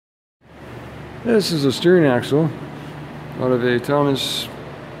This is a steering axle out of a Thomas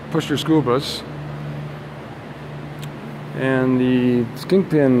pusher school bus, and the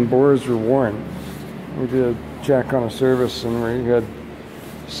Kingpin bores were worn. We did a check on a service and we had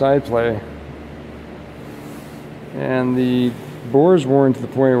side play, and the bores worn to the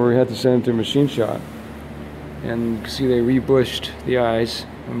point where we had to send it to a machine shop. And you can see they rebushed the eyes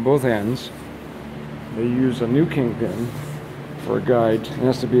on both ends. They use a new Kingpin for a guide. It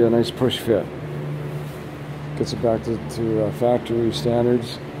has to be a nice push fit. Gets it back to factory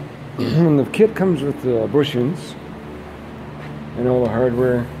standards. And the kit comes with the bushings and all the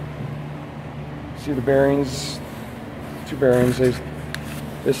hardware. See the bearings, 2 bearings. They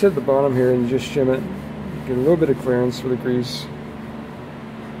sit at the bottom here and you just shim it. Get a little bit of clearance for the grease.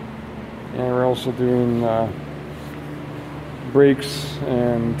 And we're also doing brakes,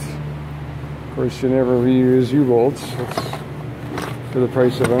 and of course you never reuse U-bolts. For the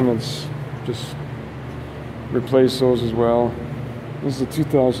price of them, it's just replace those as well. This is a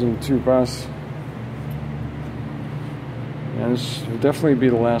 2002 bus, and this will definitely be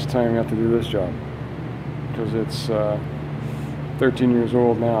the last time we have to do this job, because it's 13 years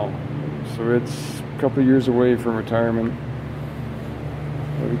old now, so it's a couple of years away from retirement.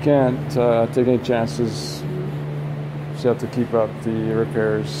 But we can't take any chances. Just have to keep up the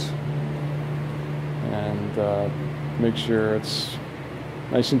repairs and make sure it's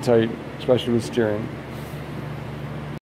nice and tight, especially with steering.